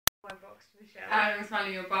my box, Michelle. I'm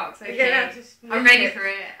smelling your box, okay. You're gonna have to I'm ready for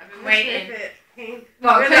it. I've been waiting.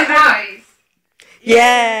 Well, close your eyes.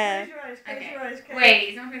 Yeah. Close your eyes, Okay. Your eyes, Wait,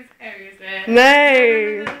 it's not going to scary, is it? No,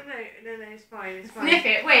 it's fine, it's fine. Sniff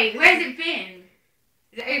it. Wait, where's it been?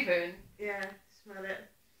 Is it open? Yeah, smell it.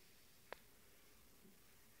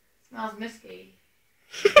 Smells musky.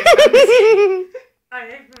 I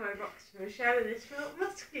opened my box for Michelle and it smelled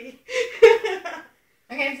musky.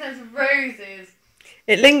 Okay, it says roses.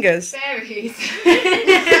 It lingers. Berries.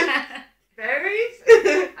 Berries?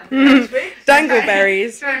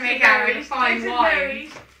 Dangleberries. Trying to make out a fine wine.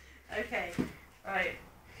 Berries. Okay, right.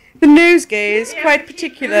 The nosegay is quite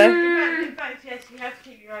particular. In fact, yes, you have to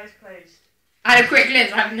keep your eyes closed. I had a quick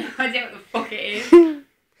glimpse. I have no idea what the fuck it is.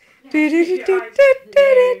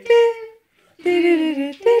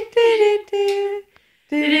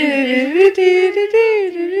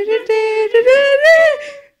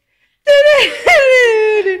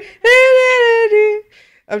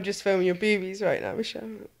 I'm just filming your boobies right now, Michelle.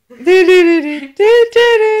 What the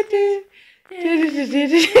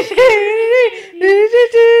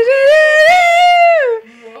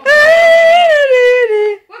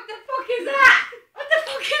fuck is that? What the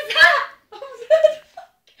fuck is that?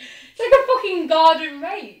 It's like a fucking garden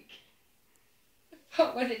rake.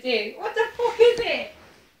 What does it do? What the fuck is it?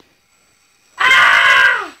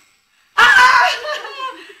 Ah! Ah!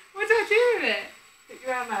 What do I do with it? Put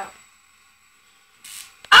your arm out.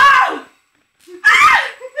 Oh! Ah!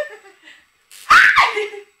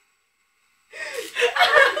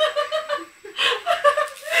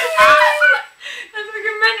 That's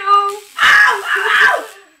fucking mental. Ow! Ow!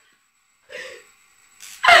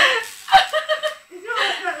 It's not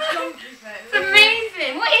like that strong, is it? It's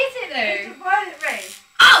amazing. What is it It's though? a violet ray.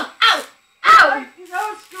 Ow! Ow! Ow! It's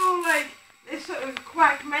old school, like, this sort of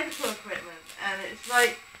quack medical equipment, and it's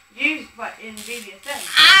like used in BDSM.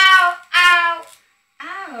 Ow! Ow!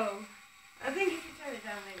 Ow! I think if you turn it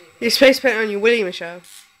down, maybe. You're supposed to put it on your willy, Michelle.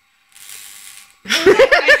 I'm going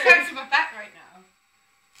to my back right now.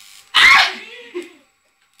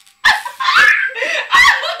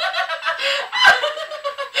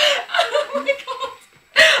 Oh my god!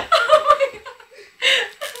 Oh my god!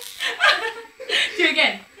 Do it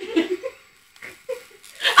again.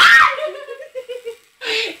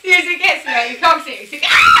 Seriously, it gets me. You can't see it. It's like,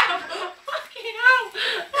 fucking hell!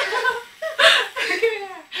 Look at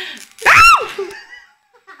that.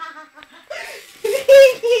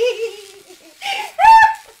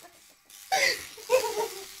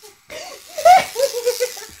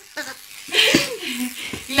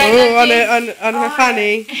 Oh, on her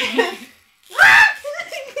fanny.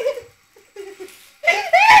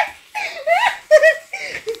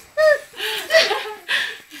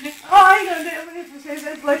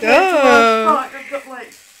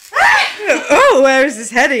 Oh, where is this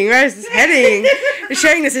heading? Where is this heading? We're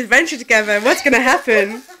sharing this adventure together. What's going to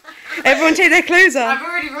happen? Everyone take their clothes off. I've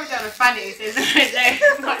already rubbed down a fanny, so it's right there.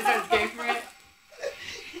 Might as well go for it.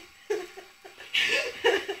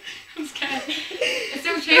 I'm scared. I'm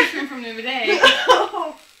still chafing from the other day.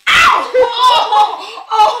 Oh. Ow!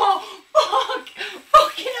 Oh! Fuck!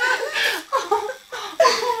 Fucking hell!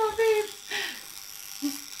 Oh, babe.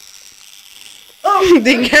 Oh,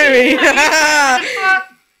 didn't carry.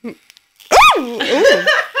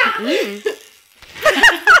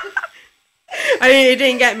 I mean, it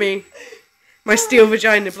didn't get me. My steel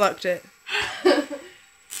vagina blocked it. Ow!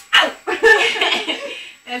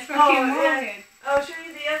 That's fucking Morgan. I'll show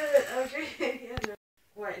you the other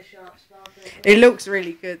white sharp spot. It looks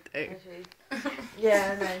really good though.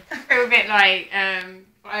 Yeah, I know. I feel a bit like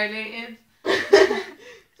violated.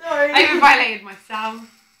 Sorry. I even violated myself.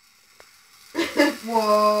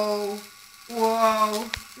 Whoa. Whoa.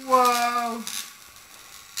 Whoa.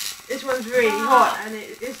 This one's really hot and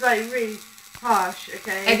it's like really harsh,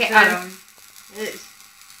 okay? Okay, so Adam. It's...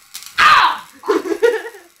 Ah!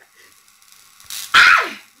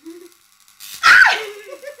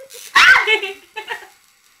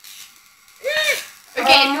 We're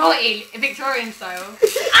getting naughty, Victorian style.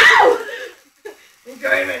 Ow!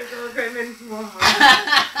 Enjoyment.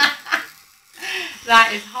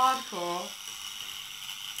 That is hardcore.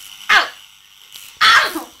 Ow!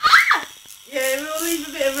 Ow! Ah! Yeah, it will leave a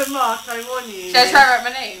bit of a mark, I warn you. Should I try to write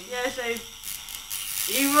my name? Yeah, so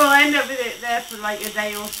you will end up with it there for like a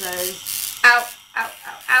day or so. Ow! Ow!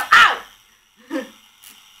 Ow! Ow! Ow!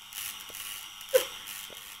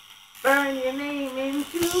 Burn your name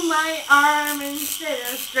into my arm instead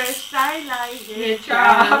of stress. I like Your it.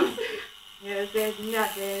 job. Yes, there's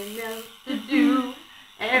nothing else to do.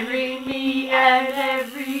 Every me and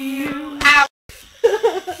every you. Ow!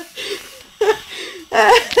 I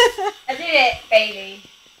did it, Bailey.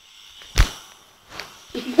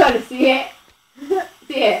 You can kind of see it.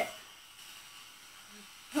 See it?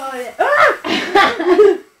 Oh yeah.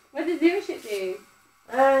 Ah! What does Zoom shit do?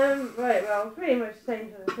 Right, well, pretty much the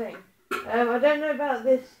same sort of thing. I don't know about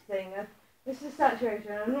this thing. This is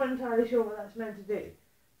saturation. I'm not entirely sure what that's meant to do.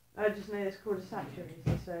 I just know it's called a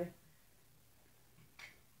saturator, so.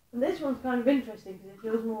 And this one's kind of interesting because it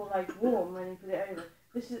feels more like warm when you put it over.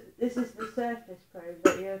 This is the surface probe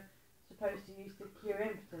that you're supposed to use to cure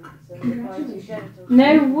impotence and advise your genitals.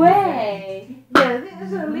 No way! Yeah, I think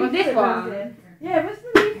there's a leaflet. Well, this around one? here. Yeah, where's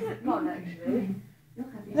the leaflet gone actually?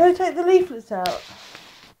 No, take the leaflets out.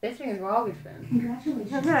 This thing is well good fun.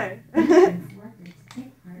 Congratulations. I know. You've been selected to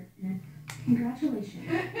take part in Congratulations.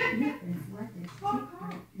 You've been selected to take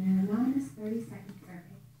part in an anonymous 30-second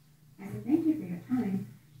survey. As a thank you for your time,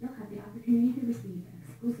 you'll have the opportunity to receive an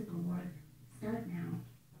exclusive award. Start now.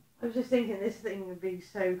 I was just thinking this thing would be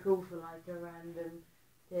so cool for like a random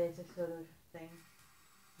theatre sort of thing.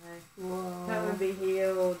 Whoa. That would be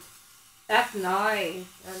healed. That's nice.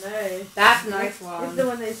 I know. That's a nice It's the one.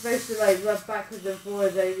 one they're supposed to like rub backwards and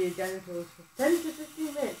forwards over your genitals for 10 to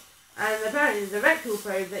 15 minutes. And apparently there's a rectal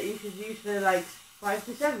probe that you should use for like 5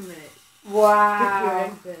 to 7 minutes. To cure Wow.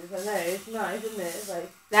 impotence. I know, it's nice, isn't it? It's like,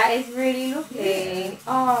 That is really lovely.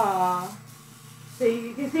 Oh. so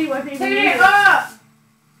you can see why people Turn use it it. up!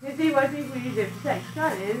 You can see why people use it for sex,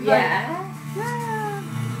 can't you? It's like, Yeah.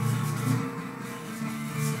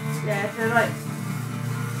 yeah, so like.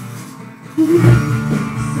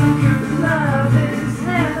 Love is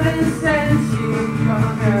heaven sent you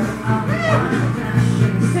from her.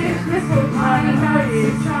 Six nipples, I know you.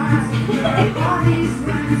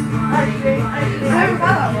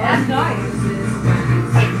 That's nice.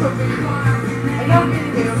 I don't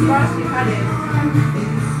really do it. Once you've had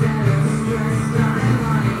it.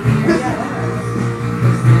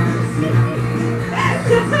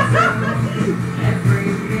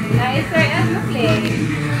 That is so that's lovely.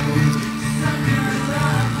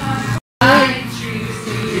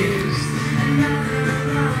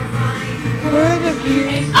 Word of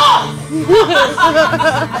you.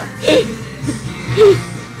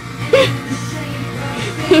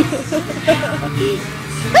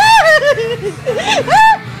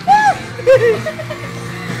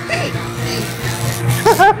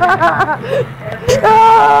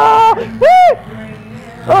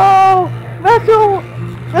 Oh,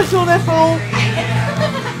 that's all their fault.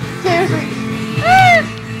 Seriously.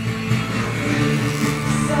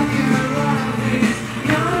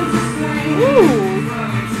 Ooh,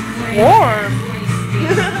 warm.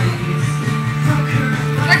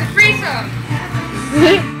 Like a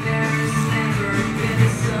threesome.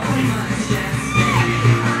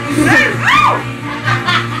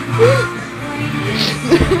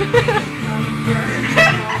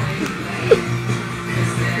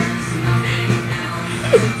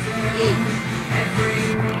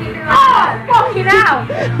 Oh, fucking hell!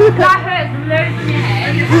 That hurts loads in your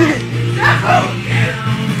head.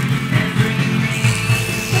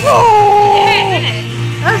 Oh,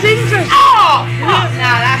 that's interesting. Oh! Fuck,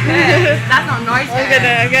 no, that hurts. That's not nice.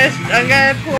 I'm gonna pour.